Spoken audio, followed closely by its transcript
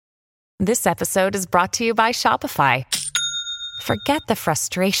This episode is brought to you by Shopify. Forget the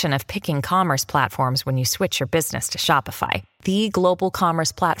frustration of picking commerce platforms when you switch your business to Shopify, the global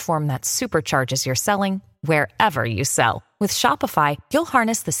commerce platform that supercharges your selling wherever you sell. With Shopify, you'll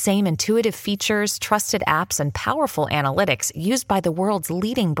harness the same intuitive features, trusted apps, and powerful analytics used by the world's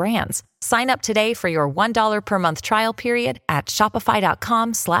leading brands. Sign up today for your $1 per month trial period at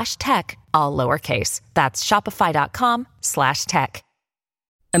shopify.com/tech, all lowercase. That's shopify.com/tech.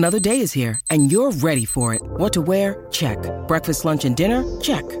 Another day is here, and you're ready for it. What to wear? Check. Breakfast, lunch, and dinner?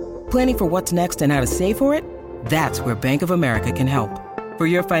 Check. Planning for what's next and how to save for it? That's where Bank of America can help. For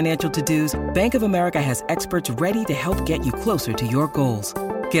your financial to-dos, Bank of America has experts ready to help get you closer to your goals.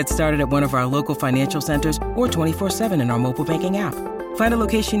 Get started at one of our local financial centers or 24/7 in our mobile banking app. Find a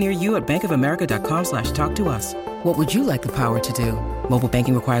location near you at bankofamerica.com/talktous. What would you like the power to do? Mobile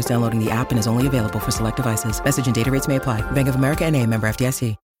banking requires downloading the app and is only available for select devices. Message and data rates may apply. Bank of America N.A., member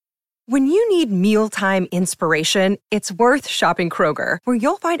FDIC. When you need mealtime inspiration, it's worth shopping Kroger, where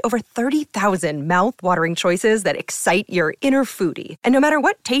you'll find over 30,000 mouth-watering choices that excite your inner foodie. And no matter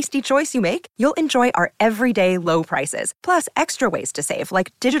what tasty choice you make, you'll enjoy our everyday low prices, plus extra ways to save,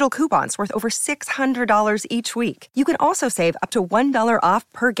 like digital coupons worth over $600 each week. You can also save up to $1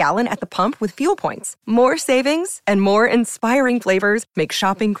 off per gallon at the pump with fuel points. More savings and more inspiring flavors make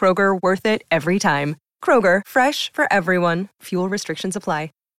shopping Kroger worth it every time. Kroger, fresh for everyone. Fuel restrictions apply.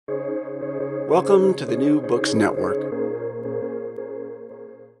 Welcome to the New Books Network.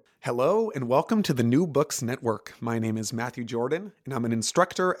 Hello and welcome to the New Books Network. My name is Matthew Jordan and I'm an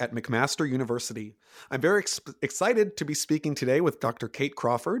instructor at McMaster University. I'm very excited to be speaking today with Dr. Kate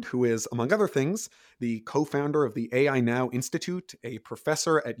Crawford, who is, among other things, the co-founder of the AI Now Institute, a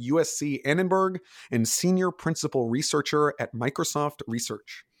professor at USC Annenberg, and senior principal researcher at Microsoft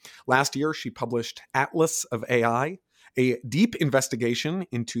Research. Last year, she published Atlas of AI, a deep investigation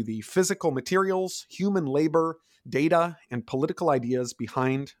into the physical materials, human labor, data, and political ideas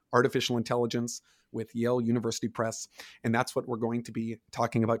behind artificial intelligence with Yale University Press. And that's what we're going to be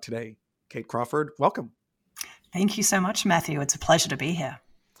talking about today. Kate Crawford, welcome. Thank you so much, Matthew. It's a pleasure to be here.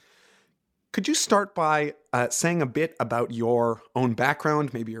 Could you start by saying a bit about your own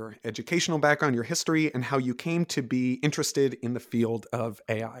background, maybe your educational background, your history, and how you came to be interested in the field of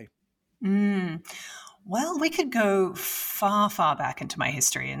AI? Well, we could go far, far back into my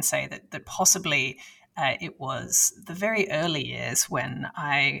history and say that possibly it was the very early years when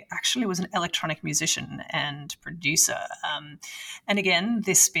I actually was an electronic musician and producer. And again,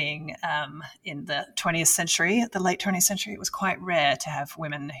 this being in the 20th century, the late 20th century, it was quite rare to have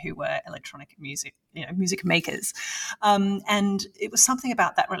women who were electronic music makers. And it was something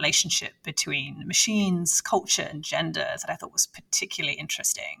about that relationship between machines, culture, and gender that I thought was particularly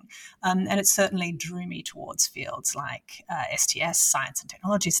interesting. And it certainly drew me towards fields like STS, Science and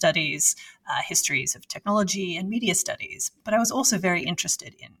Technology Studies, histories of technology, and media studies. But I was also very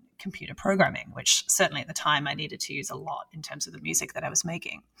interested in computer programming, which certainly at the time I needed to use a lot in terms of the music that I was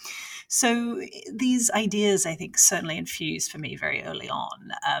making. So these ideas, I think, certainly infused for me very early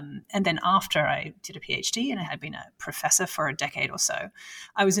on. And then after I did a PhD and I had been a professor for a decade or so,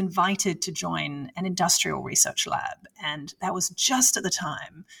 I was invited to join an industrial research lab. And that was just at the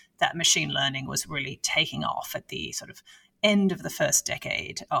time that machine learning was really taking off at the sort of end of the first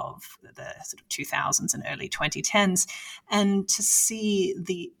decade of the sort of 2000s and early 2010s, and to see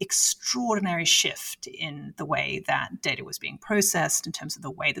the extraordinary shift in the way that data was being processed in terms of the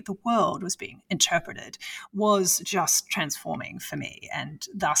way that the world was being interpreted was just transforming for me, and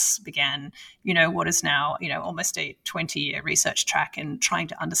thus began, what is now, almost a 20-year research track in trying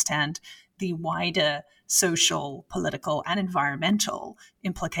to understand the wider social, political, and environmental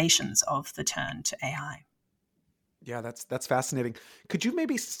implications of the turn to AI. Yeah, that's fascinating. Could you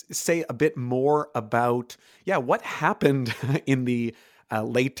maybe say a bit more about, what happened in the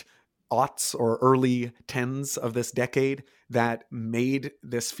late aughts or early tens of this decade that made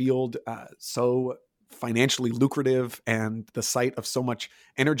this field so financially lucrative and the site of so much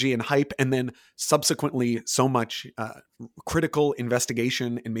energy and hype, and then subsequently so much critical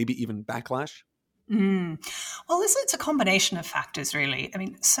investigation and maybe even backlash? Well, it's a combination of factors, really. I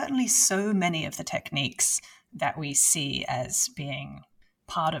mean, certainly so many of the techniques that we see as being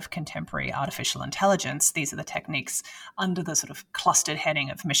part of contemporary artificial intelligence, these are the techniques under the sort of clustered heading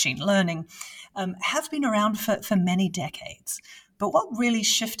of machine learning, have been around for many decades. But what really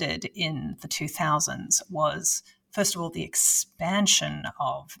shifted in the 2000s was, first of all, the expansion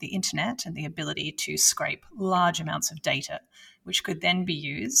of the internet and the ability to scrape large amounts of data, which could then be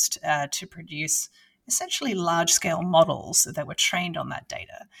used to produce essentially large-scale models that were trained on that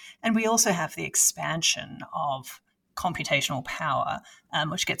data. And we also have the expansion of computational power,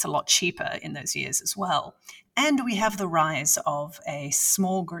 which gets a lot cheaper in those years as well. And we have the rise of a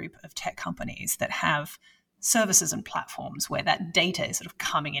small group of tech companies that have services and platforms where that data is sort of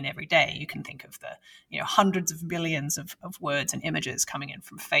coming in every day. You can think of the hundreds of billions of words and images coming in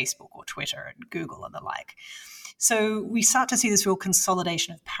from Facebook or Twitter and Google and the like. So we start to see this real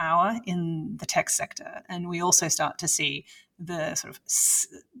consolidation of power in the tech sector. And we also start to see the sort of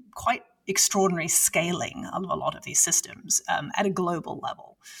quite extraordinary scaling of a lot of these systems at a global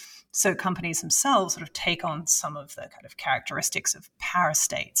level. So companies themselves sort of take on some of the kind of characteristics of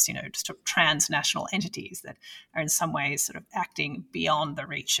parastates, just transnational entities that are in some ways sort of acting beyond the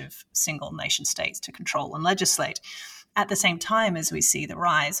reach of single nation states to control and legislate, at the same time as we see the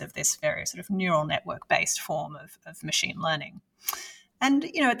rise of this very sort of neural network-based form of machine learning. And,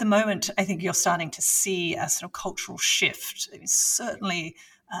 at the moment, I think you're starting to see a sort of cultural shift. I mean, certainly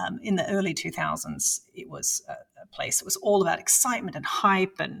in the early 2000s, it was a place that was all about excitement and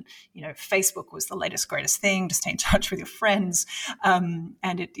hype. And, Facebook was the latest, greatest thing to stay in touch with your friends. And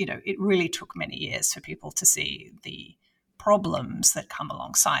it really took many years for people to see the problems that come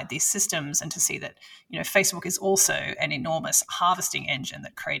alongside these systems, and to see that Facebook is also an enormous harvesting engine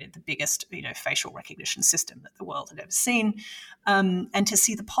that created the biggest facial recognition system that the world had ever seen, and to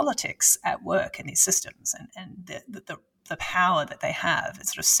see the politics at work in these systems and the power that they have in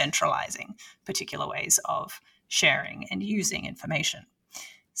sort of centralizing particular ways of sharing and using information.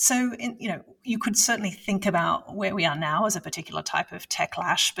 So, you could certainly think about where we are now as a particular type of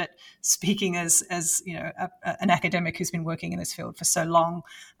techlash, but speaking as an academic who's been working in this field for so long,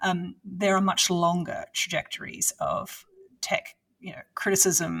 there are much longer trajectories of tech,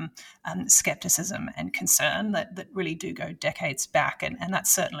 criticism, skepticism, and concern that really do go decades back, and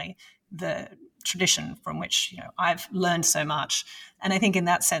that's certainly the tradition from which I've learned so much. And I think in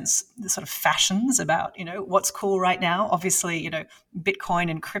that sense, the sort of fashions about what's cool right now, obviously Bitcoin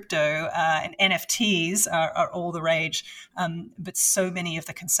and crypto and NFTs are all the rage, but so many of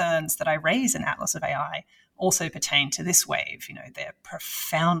the concerns that I raise in Atlas of AI also pertain to this wave. They're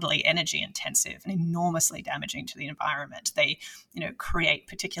profoundly energy intensive and enormously damaging to the environment. They create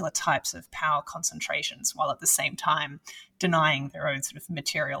particular types of power concentrations while at the same time denying their own sort of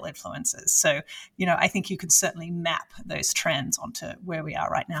material influences. So, I think you could certainly map those trends onto where we are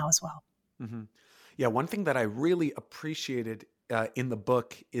right now as well. Mm-hmm. Yeah, one thing that I really appreciated in the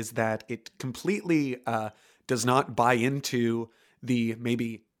book is that it completely does not buy into the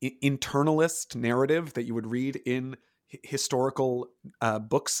maybe internalist narrative that you would read in historical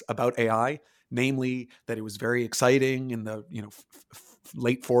books about AI, namely that it was very exciting in the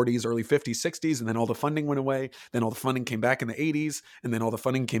late 40s, early 50s, 60s, and then all the funding went away. Then all the funding came back in the 80s, and then all the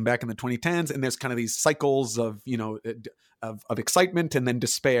funding came back in the 2010s. And there's kind of these cycles of of excitement and then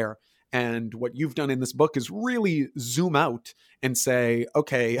despair. And what you've done in this book is really zoom out and say,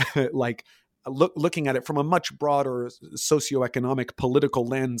 okay, like looking at it from a much broader socioeconomic political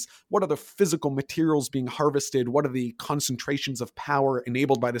lens. What are the physical materials being harvested? What are the concentrations of power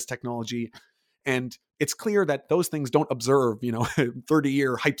enabled by this technology? And it's clear that those things don't observe,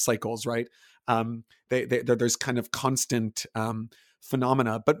 30-year hype cycles, right? There's kind of constant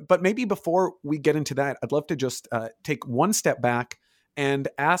phenomena. But maybe before we get into that, I'd love to just take one step back and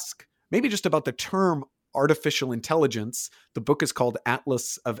ask maybe just about the term artificial intelligence. The book is called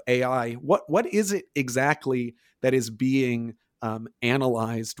Atlas of AI. What is it exactly that is being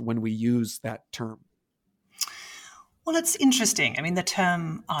analyzed when we use that term? Well, it's interesting. I mean, the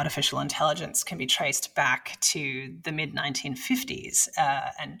term artificial intelligence can be traced back to the mid-1950s,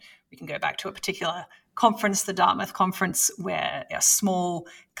 and we can go back to a particular conference, the Dartmouth Conference, where a small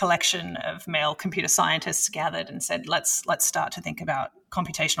collection of male computer scientists gathered and said, let's start to think about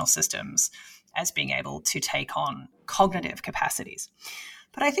computational systems as being able to take on cognitive capacities.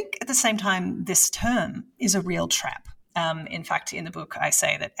 But I think at the same time, this term is a real trap. In fact, in the book, I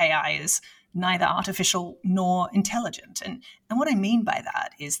say that AI is neither artificial nor intelligent. And what I mean by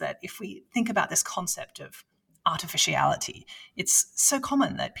that is that if we think about this concept of artificiality, it's so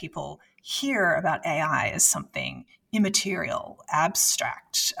common that people hear about AI as something immaterial,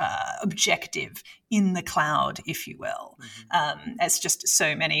 abstract, objective, in the cloud, if you will, as just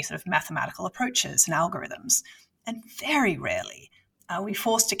so many sort of mathematical approaches and algorithms. And very rarely are we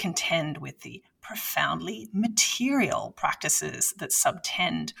forced to contend with the profoundly material practices that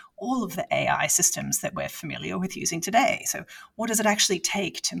subtend all of the AI systems that we're familiar with using today. So what does it actually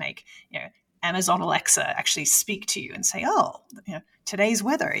take to make, Amazon Alexa actually speak to you and say, today's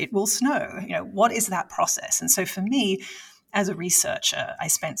weather, it will snow. What is that process? And so for me, as a researcher, I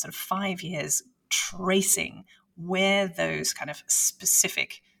spent sort of 5 years tracing where those kind of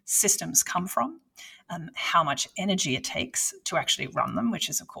specific systems come from. how much energy it takes to actually run them, which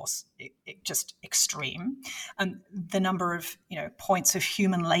is, of course, just extreme, the number of points of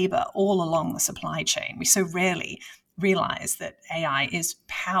human labor all along the supply chain. We so rarely realize that AI is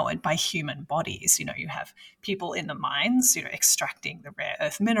powered by human bodies. You have people in the mines, extracting the rare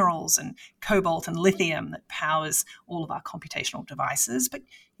earth minerals and cobalt and lithium that powers all of our computational devices. But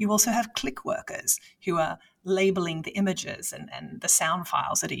you also have click workers who are labeling the images and the sound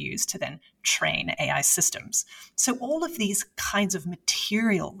files that are used to then train AI systems. So all of these kinds of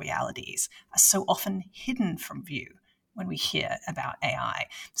material realities are so often hidden from view when we hear about AI.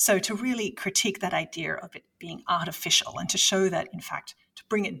 So to really critique that idea of it being artificial and to show that, in fact, to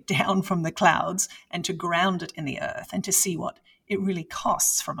bring it down from the clouds and to ground it in the earth and to see what it really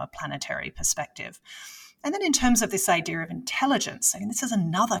costs from a planetary perspective. And then in terms of this idea of intelligence, this is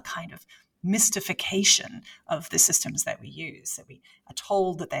another kind of mystification of the systems that we use, that we are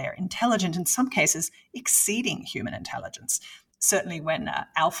told that they are intelligent, in some cases exceeding human intelligence. Certainly when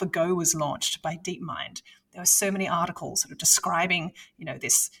AlphaGo was launched by DeepMind, there were so many articles sort of describing,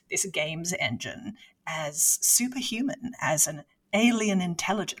 this game's engine as superhuman, as an alien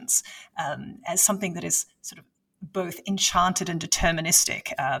intelligence, as something that is sort of both enchanted and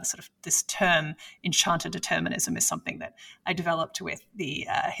deterministic. Sort of this term, enchanted determinism, is something that I developed with the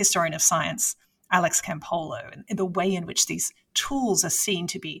historian of science, Alex Campolo, and the way in which these tools are seen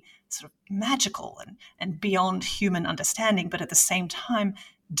to be sort of magical and beyond human understanding, but at the same time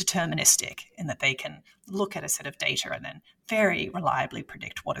deterministic, in that they can look at a set of data and then very reliably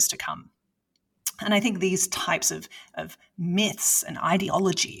predict what is to come. And I think these types of myths and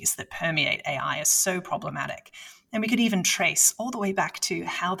ideologies that permeate AI are so problematic. And we could even trace all the way back to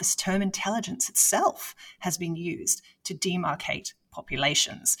how this term intelligence itself has been used to demarcate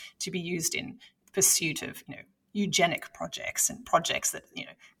populations, to be used in pursuit of, eugenic projects and projects that,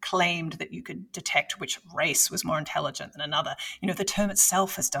 claimed that you could detect which race was more intelligent than another. The term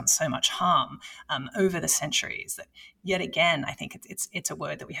itself has done so much harm over the centuries that, yet again, I think it's a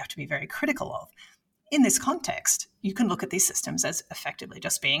word that we have to be very critical of. In this context, you can look at these systems as effectively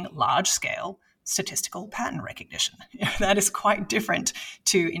just being large-scale statistical pattern recognition. That is quite different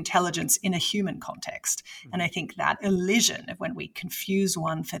to intelligence in a human context. And I think that elision of when we confuse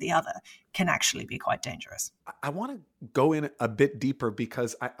one for the other can actually be quite dangerous. I want to go in a bit deeper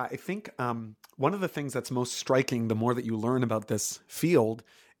because I think one of the things that's most striking the more that you learn about this field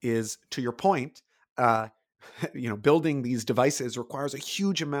is, to your point, building these devices requires a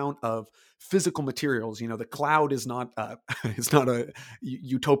huge amount of physical materials. The cloud is not a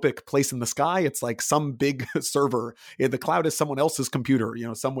utopic place in the sky. It's like some big server. The cloud is someone else's computer,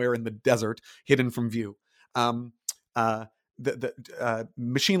 somewhere in the desert, hidden from view. The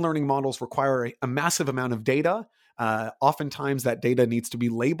machine learning models require a massive amount of data. Oftentimes that data needs to be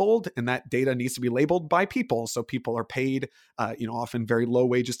labeled, and that data needs to be labeled by people. So people are paid, often very low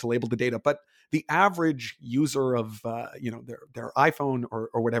wages to label the data. But the average user of, their iPhone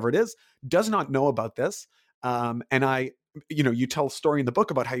or whatever it is does not know about this. You tell a story in the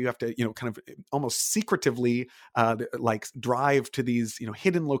book about how you have to, kind of almost secretively, drive to these,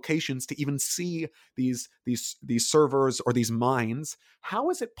 hidden locations to even see these servers or these mines. How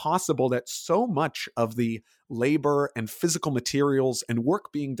is it possible that so much of the labor and physical materials and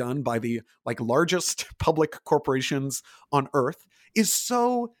work being done by the largest public corporations on Earth is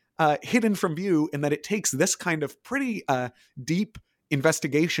so hidden from view, and that it takes this kind of pretty deep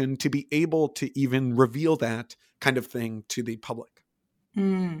investigation to be able to even reveal that kind of thing to the public?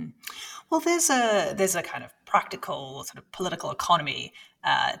 Well, there's a kind of practical sort of political economy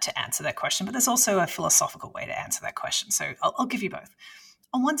to answer that question, but there's also a philosophical way to answer that question. So I'll give you both.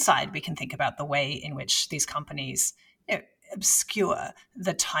 On one side, we can think about the way in which these companies obscure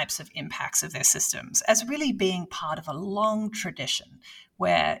the types of impacts of their systems as really being part of a long tradition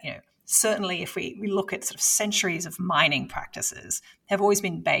where, certainly if we look at sort of centuries of mining practices have always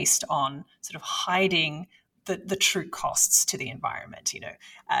been based on sort of hiding the true costs to the environment.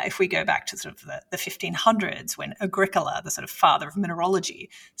 If we go back to sort of the 1500s, when Agricola, the sort of father of mineralogy,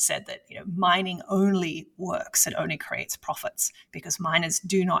 said that mining only works, it only creates profits because miners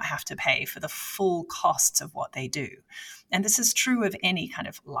do not have to pay for the full costs of what they do. And this is true of any kind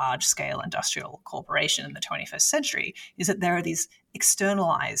of large-scale industrial corporation in the 21st century, is that there are these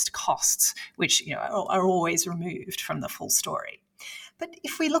externalized costs which are always removed from the full story. But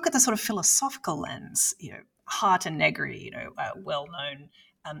if we look at the sort of philosophical lens, Hart and Negri, well-known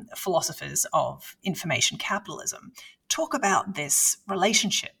philosophers of information capitalism, talk about this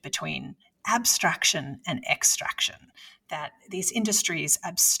relationship between abstraction and extraction, that these industries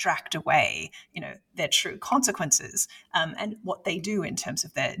abstract away, their true consequences and what they do in terms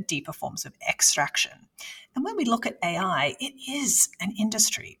of their deeper forms of extraction. And when we look at AI, it is an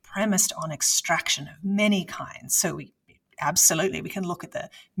industry premised on extraction of many kinds. So we can look at the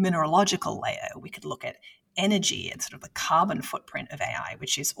mineralogical layer. We could look at energy and sort of the carbon footprint of AI,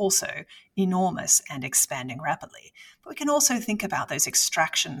 which is also enormous and expanding rapidly. But we can also think about those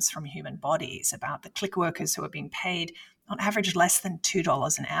extractions from human bodies, about the click workers who are being paid on average less than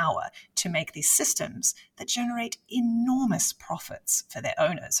 $2 an hour to make these systems that generate enormous profits for their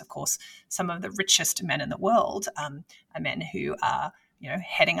owners. Of course, some of the richest men in the world are men who are,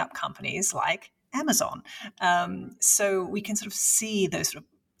 heading up companies like Amazon. So we can sort of see those sort of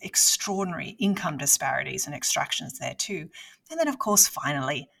extraordinary income disparities and extractions there too. And then, of course,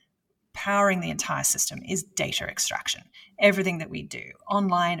 finally, powering the entire system is data extraction. Everything that we do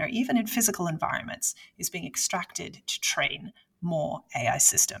online or even in physical environments is being extracted to train more AI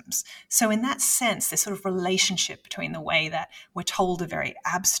systems. So in that sense, this sort of relationship between the way that we're told a very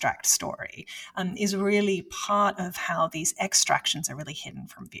abstract story is really part of how these extractions are really hidden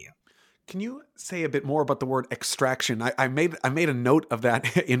from view. Can you say a bit more about the word extraction? I made a note of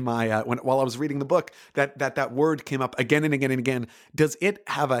that in my while I was reading the book. That word came up again and again and again. Does it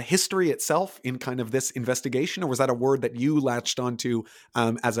have a history itself in kind of this investigation, or was that a word that you latched onto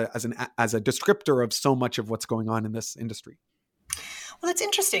as a descriptor of so much of what's going on in this industry? Well, it's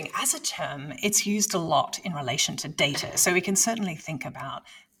interesting. As a term, it's used a lot in relation to data. So we can certainly think about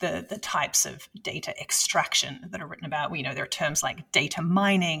the types of data extraction that are written about. There are terms like data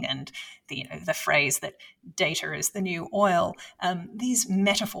mining and the phrase that data is the new oil. These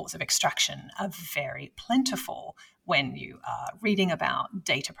metaphors of extraction are very plentiful when you are reading about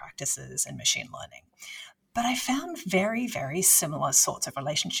data practices and machine learning. But I found very, very similar sorts of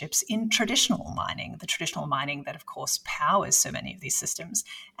relationships in traditional mining, the traditional mining that, of course, powers so many of these systems,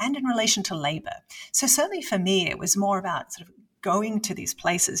 and in relation to labor. So certainly for me, it was more about sort of going to these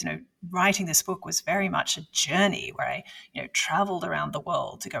places. Writing this book was very much a journey where I, traveled around the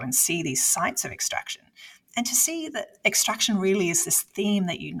world to go and see these sites of extraction. And to see that extraction really is this theme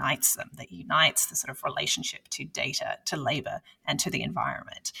that unites them, that unites the sort of relationship to data, to labor, and to the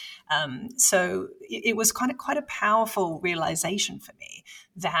environment. So it was quite a powerful realization for me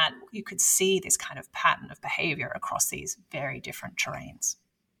that you could see this kind of pattern of behavior across these very different terrains.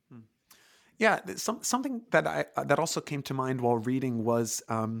 Yeah, something that also came to mind while reading was,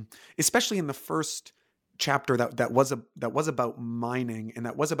 especially in the first chapter that was about mining and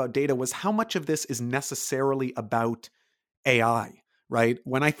that was about data, was how much of this is necessarily about AI, right?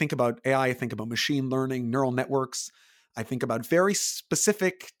 When I think about AI, I think about machine learning, neural networks. I think about very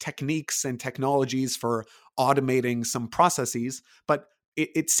specific techniques and technologies for automating some processes. But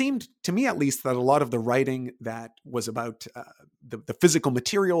it seemed to me, at least, that a lot of the writing that was about the physical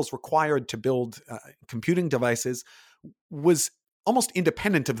materials required to build computing devices was almost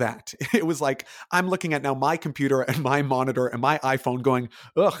independent of that. It was like, I'm looking at now my computer and my monitor and my iPhone going,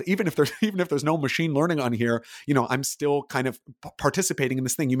 ugh, even if there's no machine learning on here, I'm still kind of participating in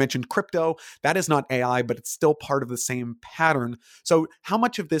this thing. You mentioned crypto. That is not AI, but it's still part of the same pattern. So how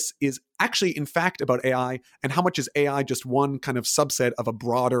much of this is actually, in fact, about AI, and how much is AI just one kind of subset of a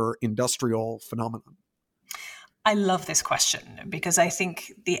broader industrial phenomenon? I love this question because I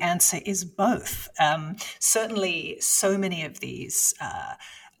think the answer is both. Certainly, so many of these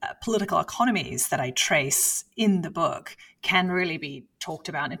political economies that I trace in the book can really be talked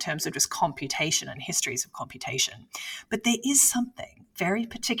about in terms of just computation and histories of computation. But there is something very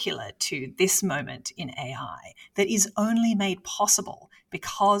particular to this moment in AI that is only made possible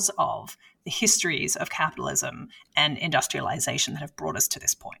because of the histories of capitalism and industrialization that have brought us to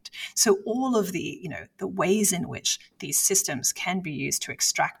this point. So all of the ways in which these systems can be used to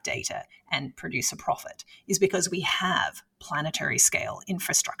extract data and produce a profit is because we have planetary scale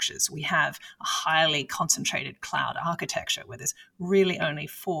infrastructures. We have a highly concentrated cloud architecture where there's really only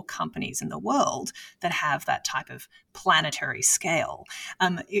 4 companies in the world that have that type of planetary scale.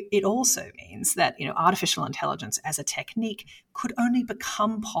 It also means that artificial intelligence as a technique could only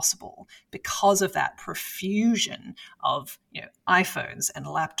become possible because of that profusion of iPhones and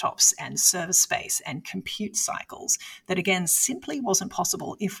laptops and server space and compute cycles that, again, simply wasn't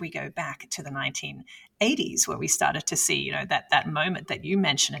possible if we go back to the 1980s, where we started to see that moment that you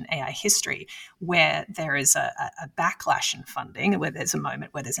mentioned in AI history, where there is a backlash in funding, where there's a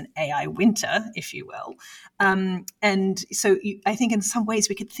moment where there's an AI winter, if you will. And so I think in some ways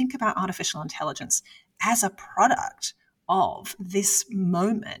we could think about artificial intelligence as a product of this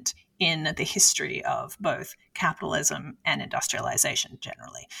moment in the history of both capitalism and industrialization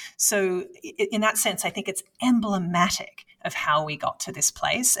generally. So in that sense, I think it's emblematic of how we got to this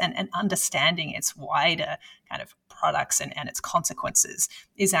place, and understanding its wider kind of products and its consequences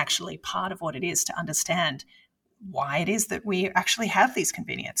is actually part of what it is to understand why it is that we actually have these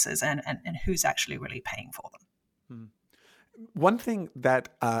conveniences and who's actually really paying for them. One thing that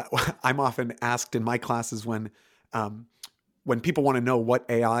I'm often asked in my classes when people want to know what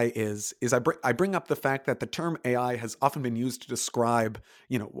AI is I bring up the fact that the term AI has often been used to describe,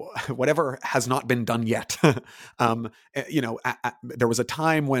 whatever has not been done yet. There was a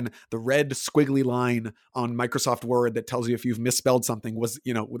time when the red squiggly line on Microsoft Word that tells you if you've misspelled something was,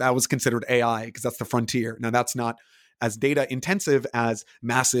 that was considered AI because that's the frontier. Now that's not as data intensive as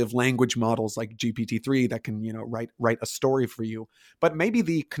massive language models like GPT-3 that can, write a story for you. But maybe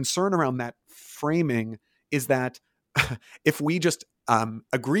the concern around that framing is that if we just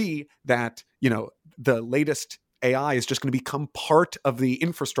agree that, the latest AI is just going to become part of the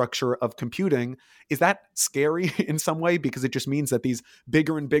infrastructure of computing, is that scary in some way? Because it just means that these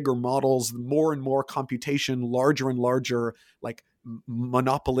bigger and bigger models, more and more computation, larger and larger, like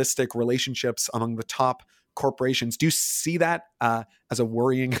monopolistic relationships among the top corporations. Do you see that as a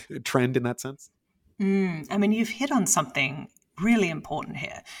worrying trend in that sense? I mean, you've hit on something really important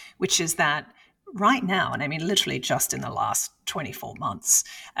here, which is that right now, and I mean literally just in the last 24 months,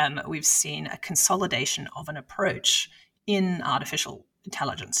 we've seen a consolidation of an approach in artificial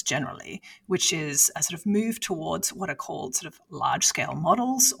intelligence generally, which is a sort of move towards what are called sort of large-scale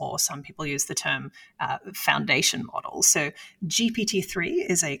models, or some people use the term foundation models. So GPT-3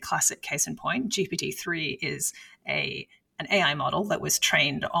 is a classic case in point. GPT-3 is an AI model that was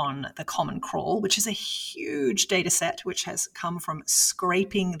trained on the Common Crawl, which is a huge data set which has come from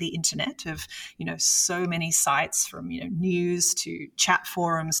scraping the internet of, so many sites, from, news to chat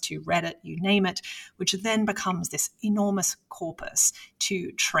forums to Reddit, you name it, which then becomes this enormous corpus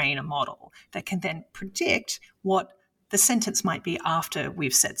to train a model that can then predict what the sentence might be after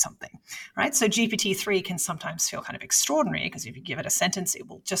we've said something, right? So GPT-3 can sometimes feel kind of extraordinary because if you give it a sentence, it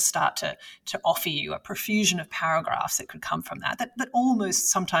will just start to offer you a profusion of paragraphs that could come from that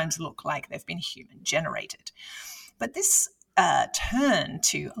almost sometimes look like they've been human generated. But this turn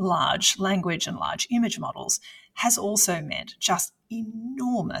to large language and large image models has also meant just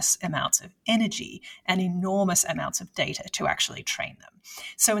enormous amounts of energy and enormous amounts of data to actually train them.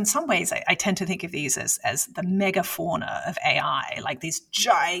 So in some ways, I tend to think of these as the megafauna of AI, like these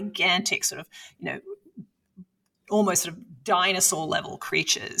gigantic sort of, almost sort of dinosaur level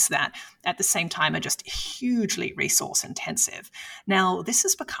creatures that at the same time are just hugely resource intensive. Now, this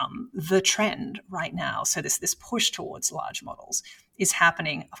has become the trend right now. So this push towards large models is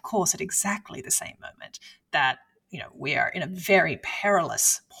happening, of course, at exactly the same moment that we are in a very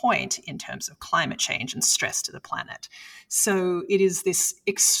perilous point in terms of climate change and stress to the planet. So it is this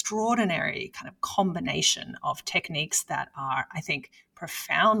extraordinary kind of combination of techniques that are, I think,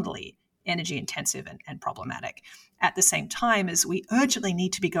 profoundly energy intensive and problematic, at the same time as we urgently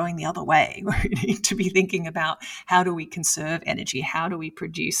need to be going the other way. We need to be thinking about how do we conserve energy? How do we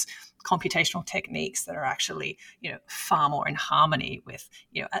produce computational techniques that are actually, far more in harmony with,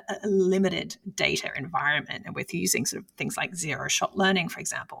 a limited data environment, and with using sort of things like zero-shot learning, for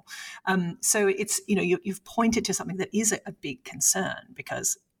example. So it's, you've pointed to something that is a big concern,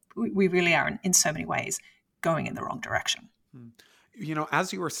 because we really are in so many ways going in the wrong direction.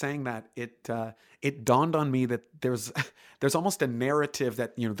 As you were saying that, it dawned on me that there's almost a narrative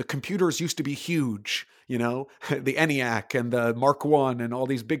that, the computers used to be huge, the ENIAC and the Mark I and all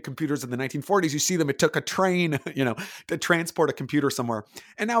these big computers in the 1940s. You see them, it took a train, to transport a computer somewhere.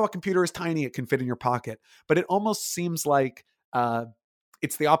 And now a computer is tiny, it can fit in your pocket. But it almost seems like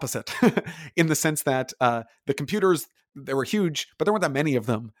it's the opposite in the sense that the computers, they were huge, but there weren't that many of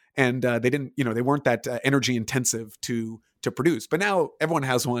them. And they weren't that energy intensive to produce. But now everyone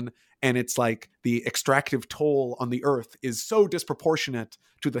has one, and it's like the extractive toll on the earth is so disproportionate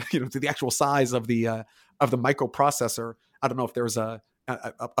to the to the actual size of the microprocessor. I don't know if there's a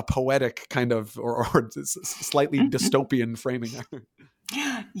poetic kind of or slightly dystopian framing.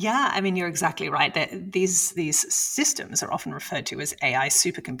 Yeah, I mean, you're exactly right. These systems are often referred to as AI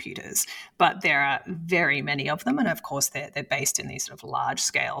supercomputers, but there are very many of them. And of course, they're based in these sort of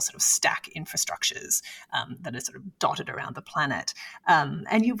large-scale sort of stack infrastructures that are sort of dotted around the planet.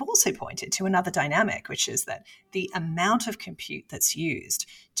 And you've also pointed to another dynamic, which is that the amount of compute that's used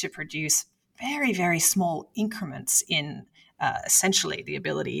to produce very, very small increments in essentially the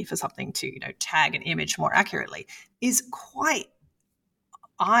ability for something to tag an image more accurately is quite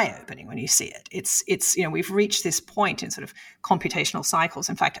eye-opening when you see it. It's we've reached this point in sort of computational cycles.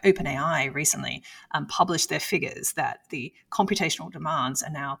 In fact, OpenAI recently published their figures that the computational demands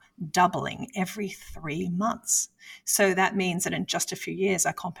are now doubling every 3 months. So that means that in just a few years,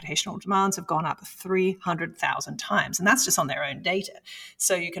 our computational demands have gone up 300,000 times, and that's just on their own data.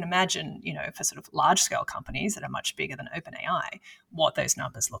 So you can imagine, for sort of large-scale companies that are much bigger than OpenAI, what those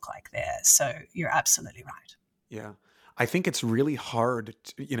numbers look like there. So you're absolutely right. Yeah. I think it's really hard,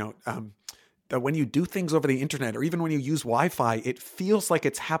 that when you do things over the internet or even when you use Wi-Fi, it feels like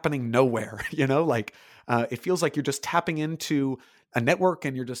it's happening nowhere, it feels like you're just tapping into a network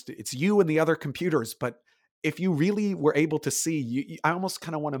and it's you and the other computers. But if you really were able to see, I almost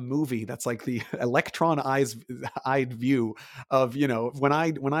kind of want a movie that's like the electron-eyed view of, when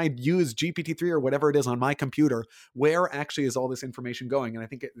I use GPT-3 or whatever it is on my computer, where actually is all this information going? And I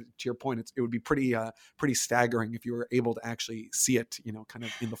think to your point, it would be pretty staggering if you were able to actually see it, kind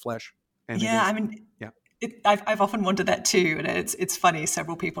of in the flesh. And yeah, yeah. I've often wondered that too, and it's funny.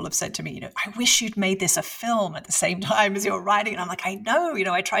 Several people have said to me, I wish you'd made this a film at the same time as you're writing. And I'm like, I know,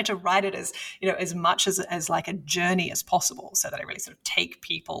 I tried to write it as, as much as like a journey as possible, so that I really sort of take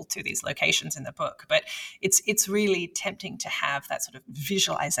people to these locations in the book. But it's really tempting to have that sort of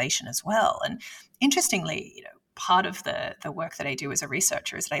visualization as well. And interestingly, part of the work that I do as a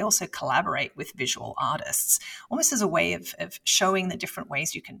researcher is that I also collaborate with visual artists, almost as a way of showing the different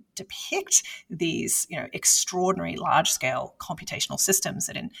ways you can depict these, extraordinary large-scale computational systems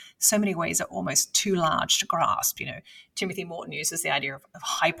that in so many ways are almost too large to grasp. Timothy Morton uses the idea of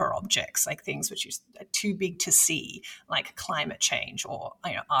hyper objects, like things which are too big to see, like climate change or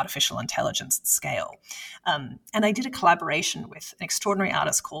artificial intelligence at scale. And I did a collaboration with an extraordinary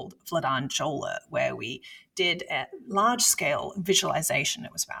artist called Vladan Jola, where we did a large-scale visualization.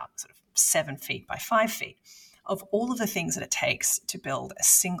 It was about sort of 7 feet by 5 feet of all of the things that it takes to build a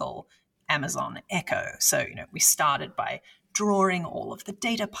single Amazon Echo. So, we started by drawing all of the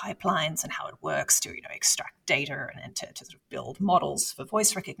data pipelines and how it works to, extract data and then to sort of build models for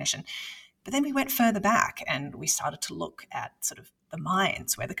voice recognition. But then we went further back and we started to look at sort of the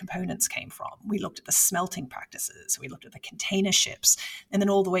mines where the components came from. We looked at the smelting practices, we looked at the container ships, and then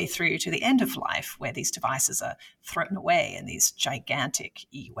all the way through to the end of life where these devices are thrown away in these gigantic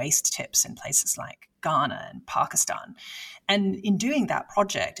e-waste tips in places like Ghana and Pakistan. And in doing that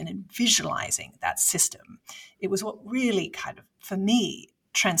project and in visualizing that system, it was what really kind of, for me,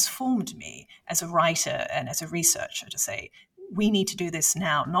 transformed me as a writer and as a researcher to say, we need to do this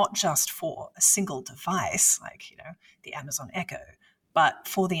now, not just for a single device like, the Amazon Echo, but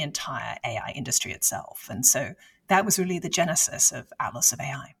for the entire AI industry itself. And so that was really the genesis of Atlas of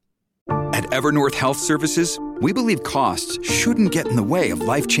AI. At Evernorth Health Services, we believe costs shouldn't get in the way of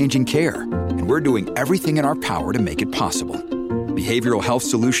life-changing care, and we're doing everything in our power to make it possible. Behavioral health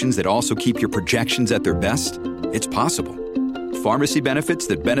solutions that also keep your projections at their best? It's possible. Pharmacy benefits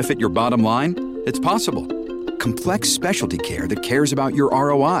that benefit your bottom line? It's possible. Complex specialty care that cares about your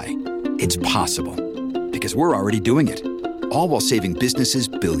ROI? It's possible. Because we're already doing it. All while saving businesses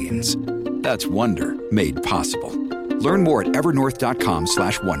billions. That's Wonder made possible. Learn more at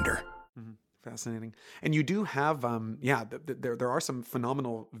evernorth.com/wonder. Fascinating. And you do have, there are some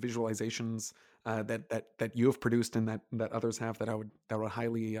phenomenal visualizations that you have produced and that others have that I would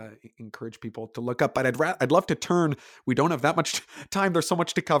highly encourage people to look up. But I'd love to turn. We don't have that much time. There's so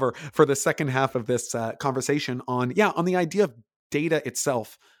much to cover for the second half of this conversation on the idea of data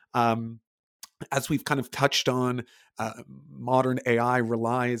itself. As we've kind of touched on, modern AI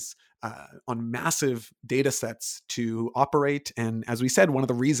relies on massive data sets to operate. And as we said, one of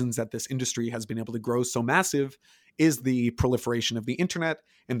the reasons that this industry has been able to grow so massive is the proliferation of the internet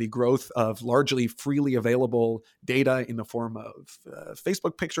and the growth of largely freely available data in the form of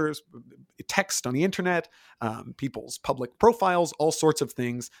Facebook pictures, text on the internet, people's public profiles, all sorts of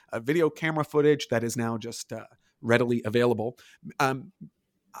things, video camera footage that is now just readily available.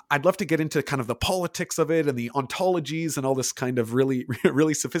 I'd love to get into kind of the politics of it and the ontologies and all this kind of really,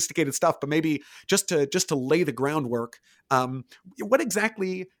 really sophisticated stuff. But maybe just to lay the groundwork, what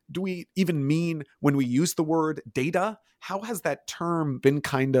exactly do we even mean when we use the word data? How has that term been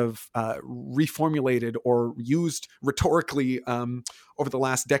kind of reformulated or used rhetorically over the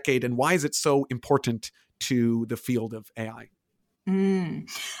last decade? And why is it so important to the field of AI?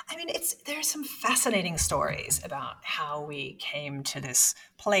 There are some fascinating stories about how we came to this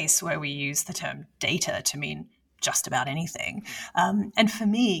place where we use the term data to mean just about anything. And for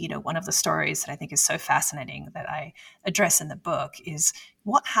me, one of the stories that I think is so fascinating that I address in the book is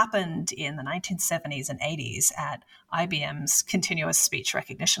what happened in the 1970s and 80s at IBM's Continuous Speech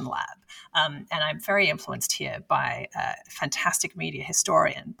Recognition Lab. And I'm very influenced here by a fantastic media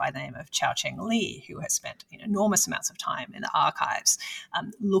historian by the name of Xiaoqing Li, who has spent enormous amounts of time in the archives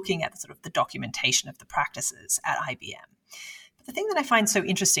looking at the documentation of the practices at IBM. The thing that I find so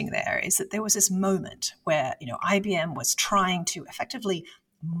interesting there is that there was this moment where, IBM was trying to effectively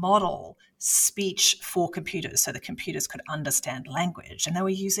model speech for computers so that computers could understand language. And they were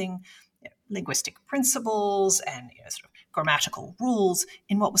using linguistic principles and grammatical rules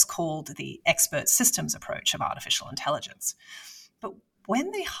in what was called the expert systems approach of artificial intelligence. But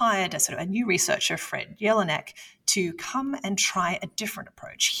when they hired a new researcher, Fred Jelinek, to come and try a different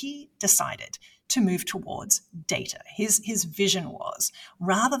approach, he decided to move towards data. His vision was,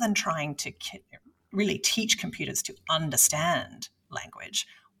 rather than trying to really teach computers to understand language,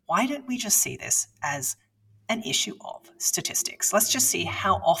 why don't we just see this as an issue of statistics? Let's just see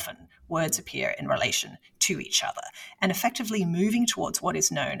how often words appear in relation to each other, and effectively moving towards what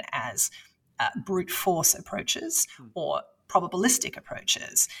is known as brute force approaches or probabilistic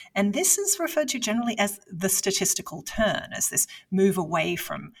approaches. And this is referred to generally as the statistical turn, as this move away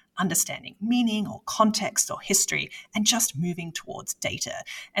from understanding meaning or context or history and just moving towards data.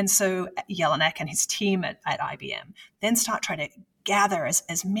 And so Jelinek and his team at IBM then start trying to gather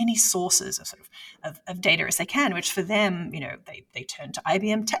as many sources of data as they can, which for them, they turn to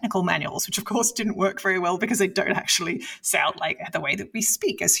IBM technical manuals, which of course didn't work very well because they don't actually sound like the way that we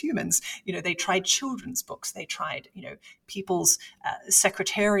speak as humans. They tried children's books, they tried, people's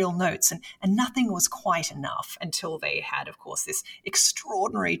secretarial notes, and nothing was quite enough until they had, of course, this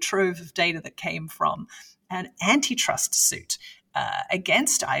extraordinary trove of data that came from an antitrust suit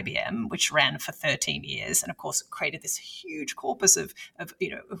against IBM, which ran for 13 years, and of course created this huge corpus of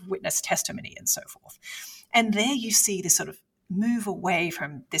witness testimony and so forth. And there you see this move away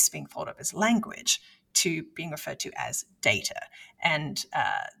from this being thought of as language to being referred to as data. And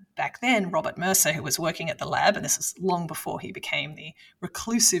back then, Robert Mercer, who was working at the lab, and this was long before he became the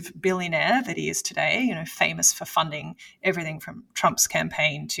reclusive billionaire that he is today, famous for funding everything from Trump's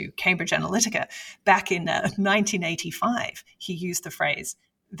campaign to Cambridge Analytica, back in 1985, he used the phrase,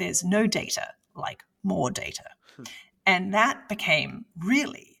 "There's no data like more data." And that became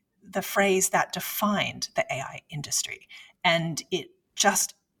really the phrase that defined the AI industry. And it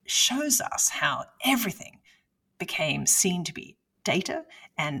just shows us how everything became seen to be data,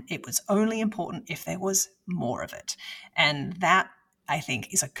 and it was only important if there was more of it. And that, I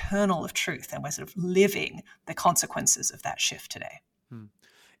think, is a kernel of truth, and we're living the consequences of that shift today.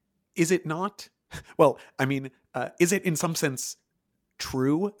 Is it not? Well, is it in some sense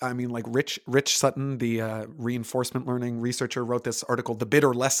true? Like Rich Sutton, the reinforcement learning researcher, wrote this article, The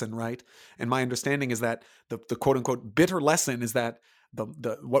Bitter Lesson, right? And my understanding is that the quote unquote bitter lesson is that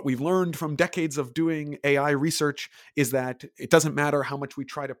the what we've learned from decades of doing AI research is that it doesn't matter how much we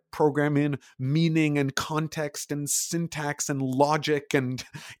try to program in meaning and context and syntax and logic and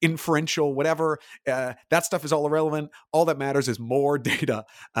inferential whatever, that stuff is all irrelevant. All that matters is more data.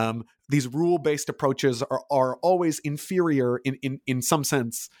 These rule-based approaches are always inferior in some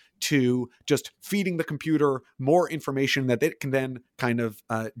sense to just feeding the computer more information that it can then kind of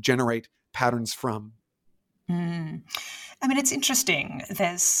generate patterns from. It's interesting.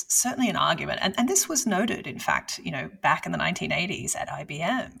 There's certainly an argument, and this was noted, in fact, back in the 1980s at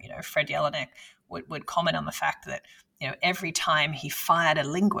IBM. Fred Jelinek would comment on the fact that, every time he fired a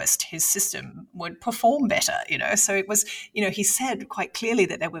linguist, his system would perform better. So it was, he said quite clearly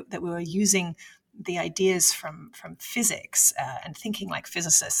that we were using the ideas from physics and thinking like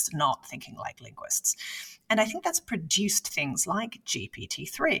physicists, not thinking like linguists. And I think that's produced things like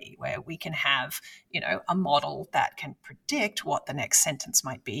GPT-3, where we can have, a model that can predict what the next sentence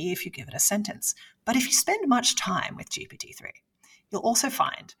might be if you give it a sentence. But if you spend much time with GPT-3, you'll also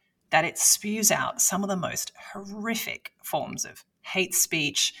find that it spews out some of the most horrific forms of hate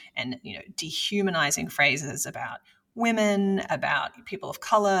speech and, dehumanizing phrases about women, about people of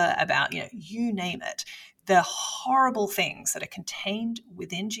color, about, you name it. The horrible things that are contained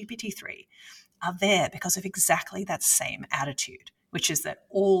within GPT-3 are there because of exactly that same attitude, which is that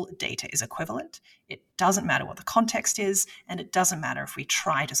all data is equivalent. It doesn't matter what the context is, and it doesn't matter if we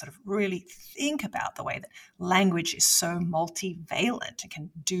try to really think about the way that language is so multivalent. It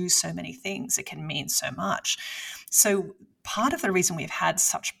can do so many things. It can mean so much. So part of the reason we've had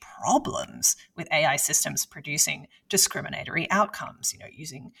such problems with AI systems producing discriminatory outcomes,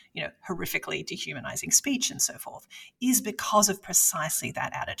 using, horrifically dehumanizing speech and so forth, is because of precisely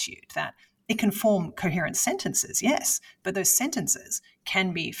that attitude, that It can form coherent sentences, yes, but those sentences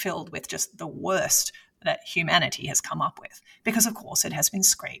can be filled with just the worst that humanity has come up with, because of course it has been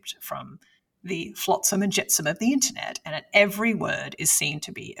scraped from the flotsam and jetsam of the internet, and every word is seen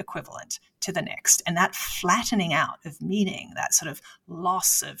to be equivalent to the next. And that flattening out of meaning, that sort of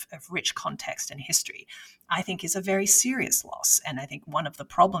loss of rich context and history, I think is a very serious loss. And I think one of the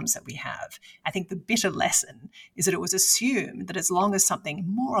problems that we have, I think the bitter lesson is that it was assumed that as long as something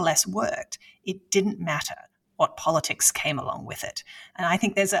more or less worked, it didn't matter what politics came along with it. And I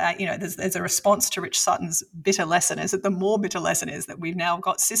think there's a response to Rich Sutton's bitter lesson, is that the more bitter lesson is that we've now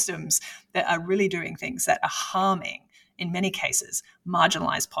got systems that are really doing things that are harming, in many cases,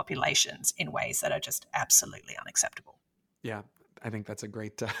 marginalized populations in ways that are just absolutely unacceptable. Yeah, I think that's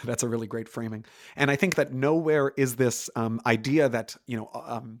a really great framing. And I think that nowhere is this idea that,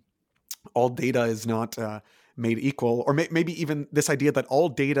 all data is not made equal, or maybe even this idea that all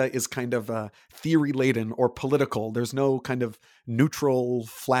data is kind of theory laden or political. There's no kind of neutral,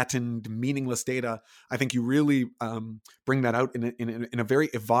 flattened, meaningless data. I think you really bring that out in a very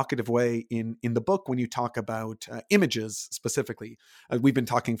evocative way in the book when you talk about images specifically. We've been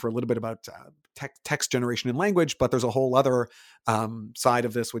talking for a little bit about text generation and language, but there's a whole other side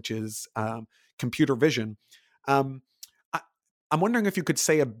of this, which is computer vision. I'm wondering if you could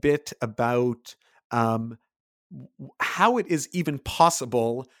say a bit about how it is even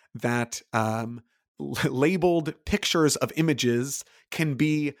possible that labeled pictures of images can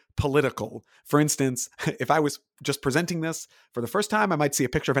be political. For instance, if I was just presenting this for the first time, I might see a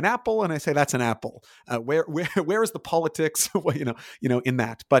picture of an apple and I say that's an apple. Where is the politics? In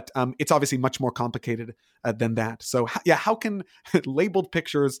that? But it's obviously much more complicated than that. So how can labeled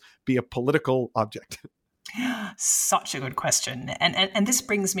pictures be a political object? Such a good question. And this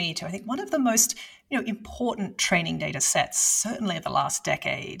brings me to, I think, one of the most important training data sets, certainly of the last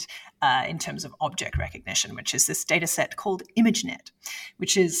decade, in terms of object recognition, which is this data set called ImageNet,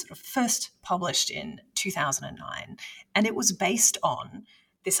 which is first published in 2009. And it was based on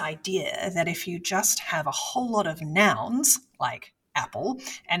this idea that if you just have a whole lot of nouns, like apple,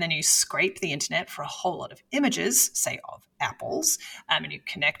 and then you scrape the internet for a whole lot of images, say of apples, and you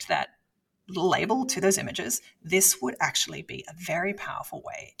connect that label to those images, this would actually be a very powerful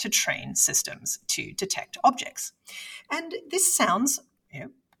way to train systems to detect objects. And this sounds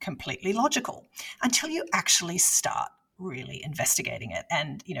completely logical until you actually start really investigating it.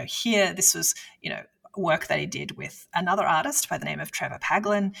 And here this was work that he did with another artist by the name of Trevor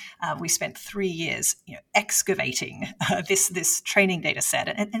Paglen. We spent 3 years, excavating this training data set,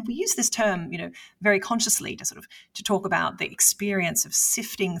 and we use this term, very consciously to talk about the experience of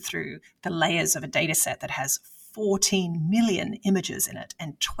sifting through the layers of a data set that has 14 million images in it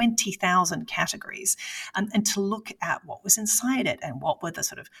and 20,000 categories, and to look at what was inside it and what were the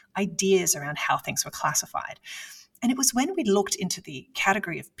sort of ideas around how things were classified. And it was when we looked into the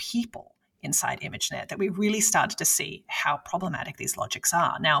category of people inside ImageNet that we really started to see how problematic these logics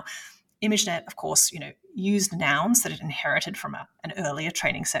are. Now, ImageNet, of course, used nouns that it inherited from an earlier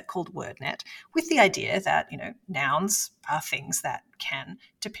training set called WordNet, with the idea that, nouns are things that can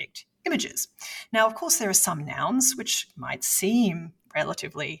depict images. Now, of course, there are some nouns which might seem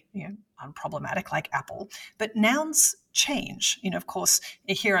relatively, unproblematic, like apple, but nouns change. Of course,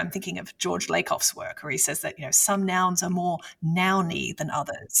 here I'm thinking of George Lakoff's work, where he says that, some nouns are more nouny than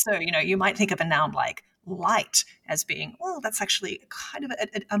others. So, you might think of a noun like light as being, well, that's actually kind of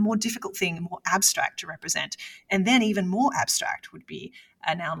a more difficult thing, more abstract to represent. And then even more abstract would be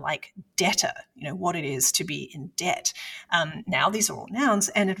a noun like debtor, what it is to be in debt. Now, these are all nouns,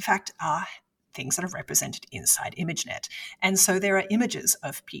 and in fact are things that are represented inside ImageNet. And so there are images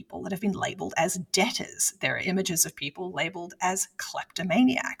of people that have been labeled as debtors. There are images of people labeled as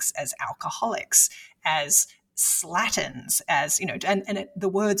kleptomaniacs, as alcoholics, as slatterns, as, the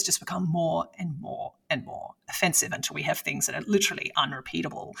words just become more and more and more offensive until we have things that are literally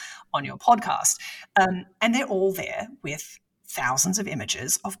unrepeatable on your podcast. And they're all there with thousands of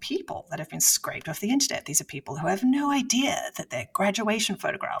images of people that have been scraped off the internet. These are people who have no idea that their graduation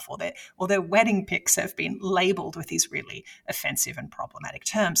photograph or their wedding pics have been labeled with these really offensive and problematic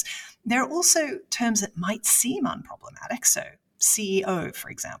terms. There are also terms that might seem unproblematic, so CEO, for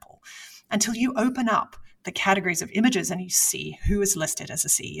example, until you open up the categories of images and you see who is listed as a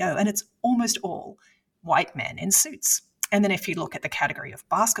CEO, and it's almost all white men in suits. And then if you look at the category of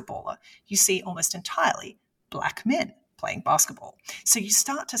basketballer, you see almost entirely black men playing basketball. So you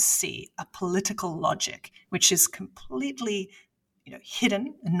start to see a political logic which is completely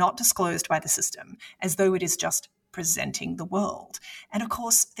hidden and not disclosed by the system, as though it is just presenting the world. And of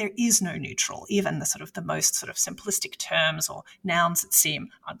course, there is no neutral. Even the most simplistic terms or nouns that seem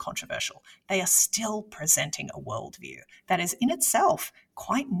uncontroversial, they are still presenting a worldview that is in itself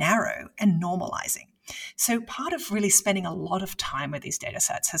quite narrow and normalizing. So part of really spending a lot of time with these data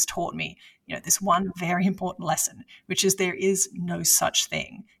sets has taught me, this one very important lesson, which is there is no such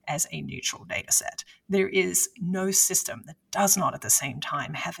thing as a neutral data set. There is no system that does not at the same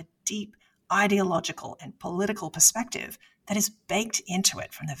time have a deep ideological and political perspective that is baked into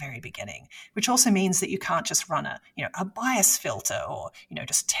it from the very beginning, which also means that you can't just run a bias filter or,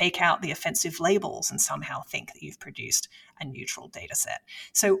 just take out the offensive labels and somehow think that you've produced a neutral data set.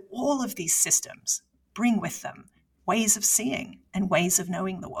 So all of these systems bring with them ways of seeing and ways of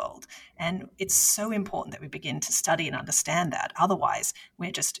knowing the world. And it's so important that we begin to study and understand that. Otherwise,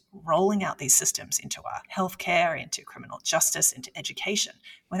 we're just rolling out these systems into our healthcare, into criminal justice, into education,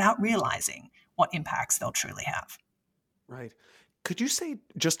 without realizing what impacts they'll truly have. Right. Could you say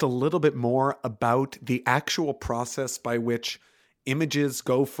just a little bit more about the actual process by which images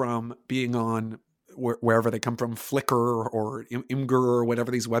go from being on wherever they come from, Flickr or Imgur or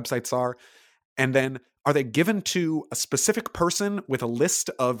whatever these websites are, and then are they given to a specific person with a list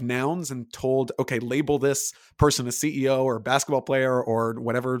of nouns and told, okay, label this person a CEO or a basketball player or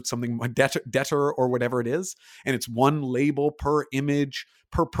whatever, something, a debtor or whatever it is, and it's one label per image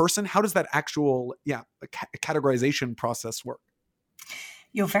per person? How does that actual categorization process work?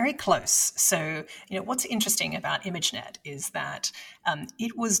 You're very close. So, what's interesting about ImageNet is that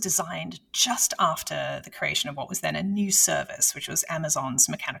it was designed just after the creation of what was then a new service, which was Amazon's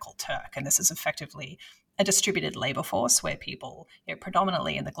Mechanical Turk. And this is effectively a distributed labor force where people,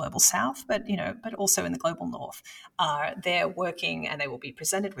 predominantly in the global south, but also in the global north, they're working and they will be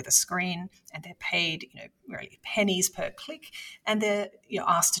presented with a screen and they're paid, really pennies per click, and they're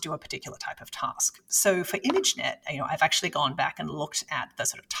asked to do a particular type of task. So for ImageNet, I've actually gone back and looked at the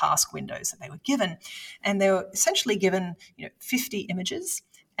sort of task windows that they were given, and they were essentially given 50 images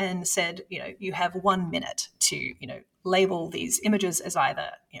and said, you have 1 minute to label these images as either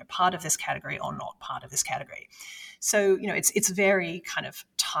part of this category or not part of this category. So it's very kind of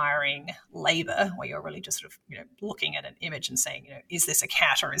tiring labor where you're really just sort of looking at an image and saying is this a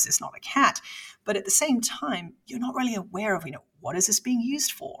cat or is this not a cat? But at the same time, you're not really aware of what is this being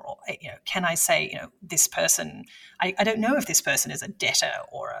used for? Or can I say this person? I don't know if this person is a debtor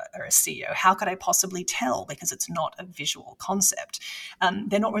or a CEO. How could I possibly tell? Because it's not a visual concept.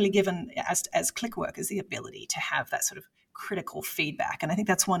 They're not really given as click workers the ability to have that sort of critical feedback. And I think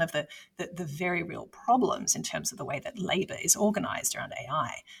that's one of the very real problems in terms of the way that labor is organized around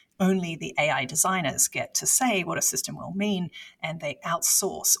AI. Only the AI designers get to say what a system will mean, and they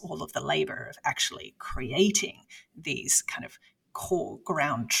outsource all of the labor of actually creating these kind of core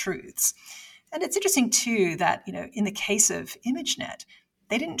ground truths. And it's interesting too that, in the case of ImageNet,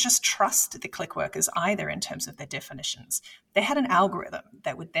 they didn't just trust the click workers either in terms of their definitions. They had an algorithm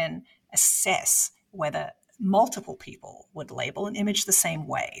that would then assess whether multiple people would label an image the same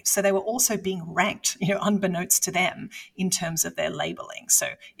way. So they were also being ranked, unbeknownst to them in terms of their labeling. So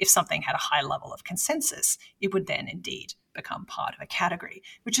if something had a high level of consensus, it would then indeed become part of a category,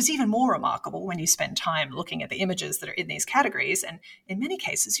 which is even more remarkable when you spend time looking at the images that are in these categories. And in many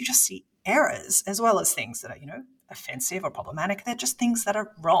cases, you just see errors as well as things that are, offensive or problematic. They're just things that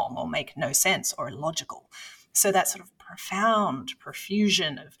are wrong or make no sense or illogical. So that sort of profound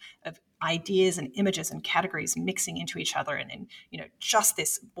profusion of ideas and images and categories mixing into each other, and in just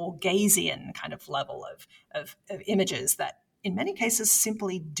this Borgesian kind of level of images that in many cases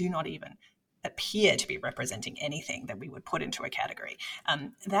simply do not even appear to be representing anything that we would put into a category.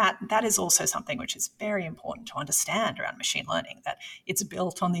 That is also something which is very important to understand around machine learning, that it's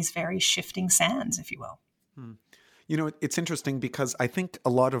built on these very shifting sands, if you will. It's interesting because I think a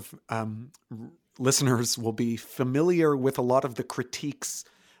lot of listeners will be familiar with a lot of the critiques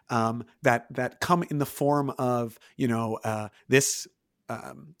that come in the form of, this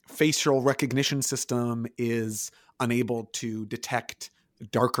facial recognition system is unable to detect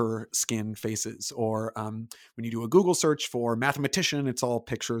darker skinned faces, or when you do a Google search for mathematician, it's all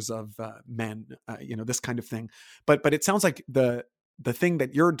pictures of men, this kind of thing. But it sounds like the thing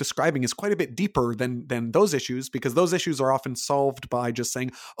that you're describing is quite a bit deeper than those issues, because those issues are often solved by just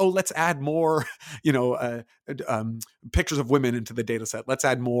saying, oh, let's add more, pictures of women into the data set. Let's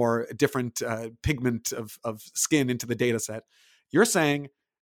add more different pigment of skin into the data set. You're saying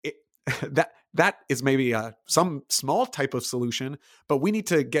that is maybe some small type of solution, but we need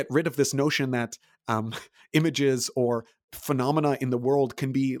to get rid of this notion that images or phenomena in the world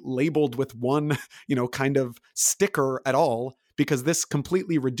can be labeled with one, kind of sticker at all, because this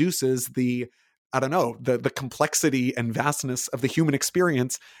completely reduces the I don't know, the complexity and vastness of the human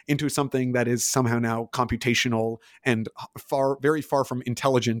experience into something that is somehow now computational and very far from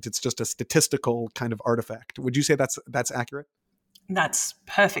intelligent. It's just a statistical kind of artifact. Would you say that's accurate? That's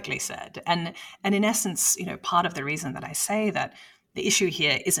perfectly said. And in essence, part of the reason that I say that the issue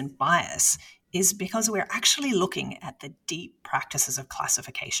here isn't bias is because we're actually looking at the deep practices of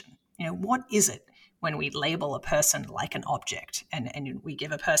classification. What is it when we label a person like an object and we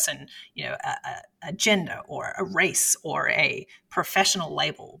give a person, a gender or a race or a professional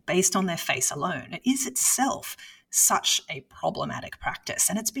label based on their face alone? It is itself such a problematic practice,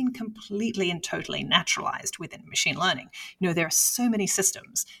 and it's been completely and totally naturalized within machine learning. There are so many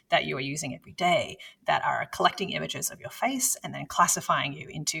systems that you are using every day that are collecting images of your face and then classifying you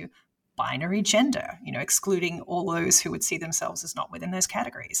into binary gender, excluding all those who would see themselves as not within those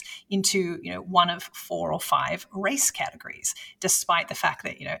categories, into, one of 4 or 5 race categories, despite the fact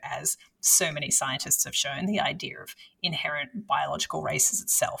that, as so many scientists have shown, the idea of inherent biological race is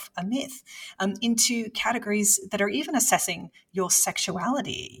itself a myth, into categories that are even assessing your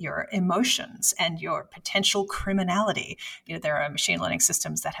sexuality, your emotions, and your potential criminality. There are machine learning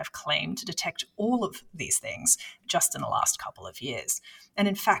systems that have claimed to detect all of these things just in the last couple of years. And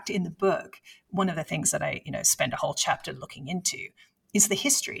in fact, in the book, one of the things that I spend a whole chapter looking into is the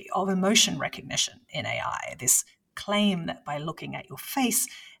history of emotion recognition in AI, this claim that by looking at your face,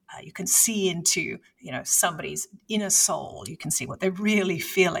 you can see into, somebody's inner soul. You can see what they're really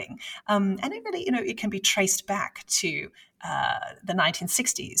feeling. And it really, it can be traced back to the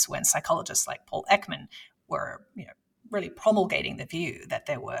 1960s when psychologists like Paul Ekman were, really promulgating the view that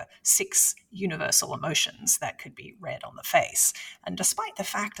there were 6 universal emotions that could be read on the face. And despite the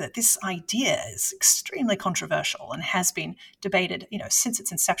fact that this idea is extremely controversial and has been debated, since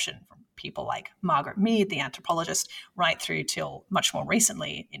its inception from people like Margaret Mead, the anthropologist, right through till much more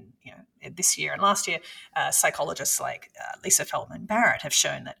recently in this year and last year, psychologists like Lisa Feldman Barrett have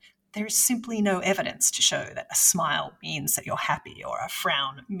shown that there is simply no evidence to show that a smile means that you're happy or a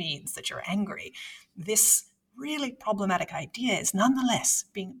frown means that you're angry. This really problematic idea is nonetheless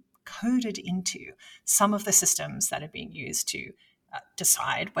being coded into some of the systems that are being used to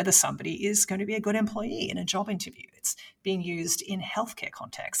decide whether somebody is going to be a good employee in a job interview. It's being used in healthcare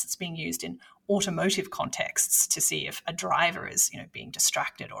contexts. It's being used in automotive contexts to see if a driver is, being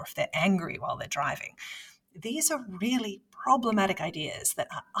distracted or if they're angry while they're driving. These are really problematic ideas that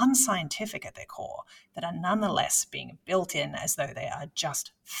are unscientific at their core, that are nonetheless being built in as though they are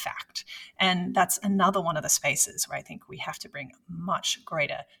just fact. And that's another one of the spaces where I think we have to bring much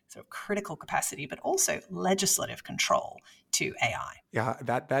greater sort of critical capacity, but also legislative control to AI. Yeah,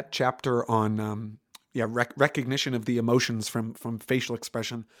 that chapter on recognition of the emotions from facial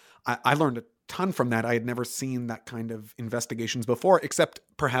expression, I learned a ton from that. I had never seen that kind of investigations before, except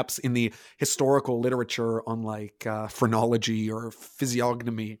perhaps in the historical literature on like phrenology or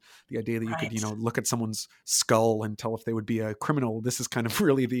physiognomy, the idea that you could, look at someone's skull and tell if they would be a criminal. This is kind of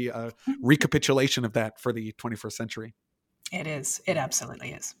really the recapitulation of that for the 21st century. It is. It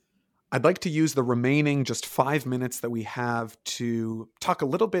absolutely is. I'd like to use the remaining just 5 minutes that we have to talk a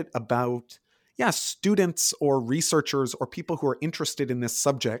little bit about students or researchers or people who are interested in this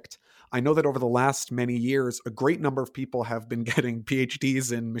subject. I know that over the last many years, a great number of people have been getting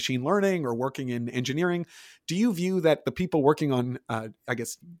PhDs in machine learning or working in engineering. Do you view that the people working on,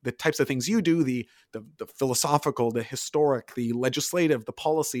 the types of things you do, the philosophical, the historic, the legislative, the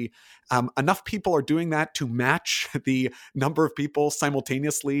policy, enough people are doing that to match the number of people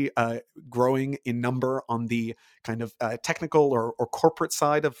simultaneously growing in number on the kind of technical or corporate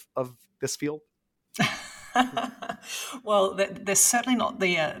side of this field? Well, they're certainly not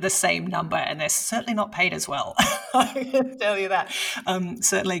the same number, and they're certainly not paid as well. I can tell you that.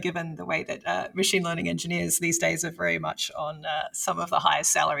 Certainly, given the way that machine learning engineers these days are very much on some of the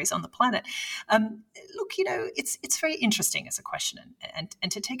highest salaries on the planet. Look, it's very interesting as a question,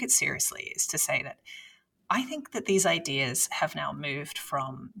 and to take it seriously is to say that I think that these ideas have now moved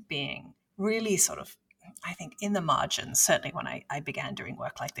from being really sort of, I think, in the margins. Certainly, when I began doing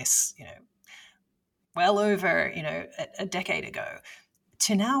work like this, well over, a decade ago,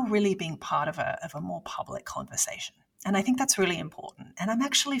 to now really being part of a more public conversation. And I think that's really important. And I'm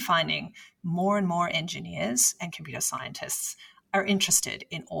actually finding more and more engineers and computer scientists are interested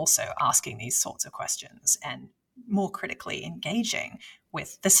in also asking these sorts of questions and more critically engaging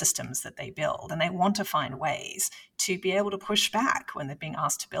with the systems that they build, and they want to find ways to be able to push back when they're being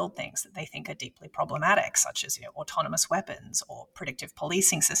asked to build things that they think are deeply problematic, such as autonomous weapons or predictive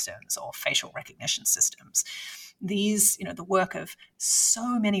policing systems or facial recognition systems. These, the work of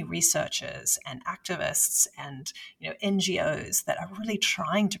so many researchers and activists and NGOs that are really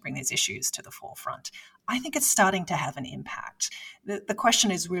trying to bring these issues to the forefront, I think it's starting to have an impact. The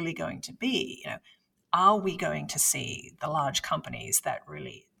question is really going to be, are we going to see the large companies that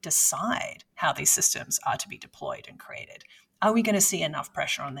really decide how these systems are to be deployed and created? Are we going to see enough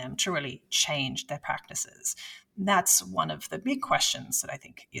pressure on them to really change their practices? That's one of the big questions that I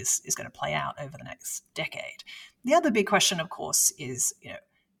think is going to play out over the next decade. The other big question, of course, is,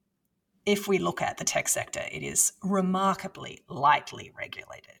 if we look at the tech sector, it is remarkably lightly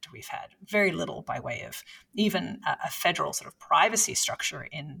regulated. We've had very little by way of even a federal sort of privacy structure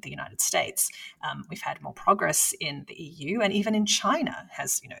in the United States. We've had more progress in the EU, and even in China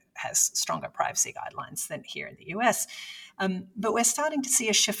has stronger privacy guidelines than here in the US. But we're starting to see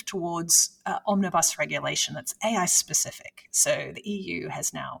a shift towards omnibus regulation that's AI specific. So the EU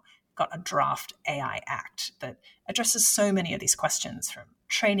has now got a draft AI Act that addresses so many of these questions, from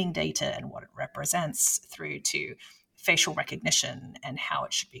training data and what it represents through to facial recognition and how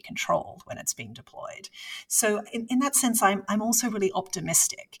it should be controlled when it's being deployed. So in that sense, I'm also really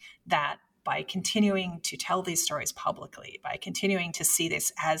optimistic that by continuing to tell these stories publicly, by continuing to see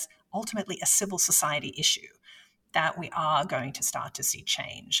this as ultimately a civil society issue, that we are going to start to see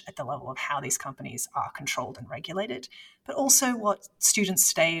change at the level of how these companies are controlled and regulated, but also what students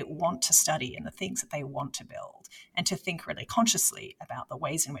today want to study and the things that they want to build, and to think really consciously about the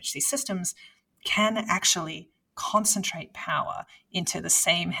ways in which these systems can actually concentrate power into the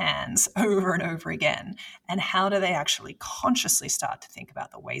same hands over and over again, and how do they actually consciously start to think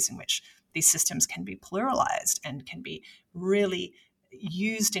about the ways in which these systems can be pluralized and can be really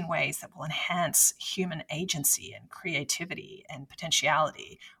used in ways that will enhance human agency and creativity and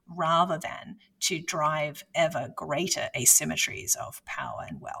potentiality, rather than to drive ever greater asymmetries of power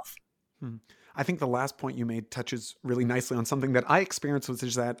and wealth. I think the last point you made touches really nicely on something that I experienced, which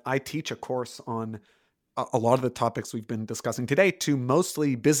is that I teach a course on a lot of the topics we've been discussing today to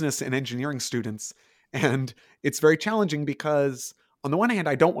mostly business and engineering students. And it's very challenging because on the one hand,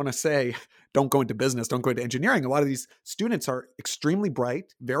 I don't want to say, don't go into business, don't go into engineering. A lot of these students are extremely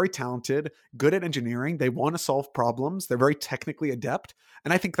bright, very talented, good at engineering. They want to solve problems. They're very technically adept.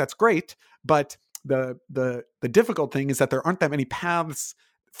 And I think that's great. But the difficult thing is that there aren't that many paths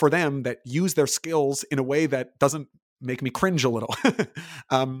for them that use their skills in a way that doesn't make me cringe a little.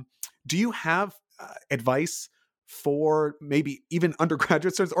 Do you have advice for maybe even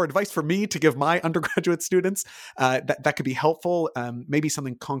undergraduate students, or advice for me to give my undergraduate students that could be helpful? Maybe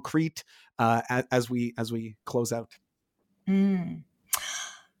something concrete as we close out.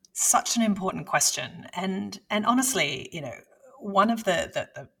 Such an important question, and honestly, one of the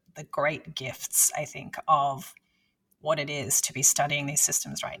great gifts, I think, of what it is to be studying these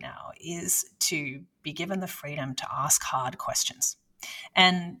systems right now is to be given the freedom to ask hard questions,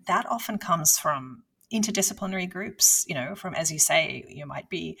 and that often comes from interdisciplinary groups, from, as you say, you might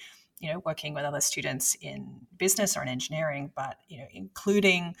be, working with other students in business or in engineering, but,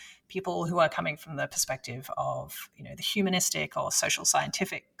 including people who are coming from the perspective of, the humanistic or social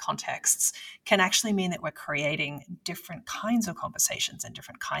scientific contexts, can actually mean that we're creating different kinds of conversations and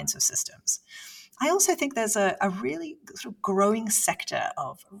different kinds of systems. I also think there's a really sort of growing sector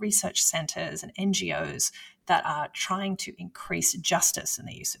of research centers and NGOs that are trying to increase justice in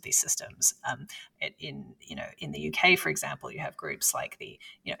the use of these systems. In the UK, for example, you have groups like the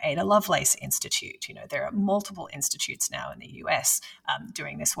Ada Lovelace Institute. There are multiple institutes now in the US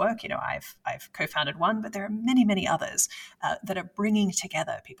doing this work. I've co-founded one, but there are many, many others that are bringing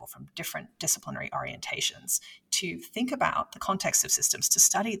together people from different disciplinary orientations to think about the context of systems, to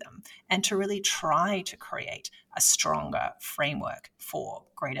study them, and to really try to create a stronger framework for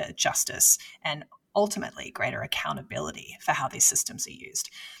greater justice and ultimately greater accountability for how these systems are used.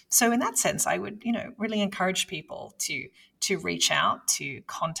 So in that sense, I would, really encourage people to reach out, to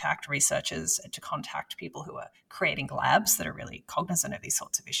contact researchers, and to contact people who are creating labs that are really cognizant of these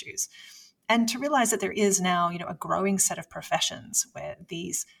sorts of issues. And to realize that there is now, a growing set of professions where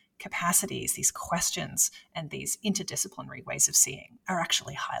these capacities, these questions, and these interdisciplinary ways of seeing are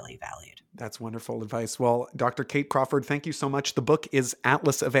actually highly valued. That's wonderful advice. Well, Dr. Kate Crawford, thank you so much. The book is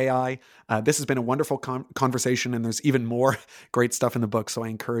Atlas of AI. This has been a wonderful conversation, and there's even more great stuff in the book. So I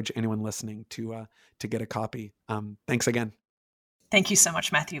encourage anyone listening to get a copy. Thanks again. Thank you so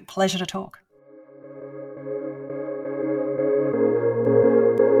much, Matthew. Pleasure to talk.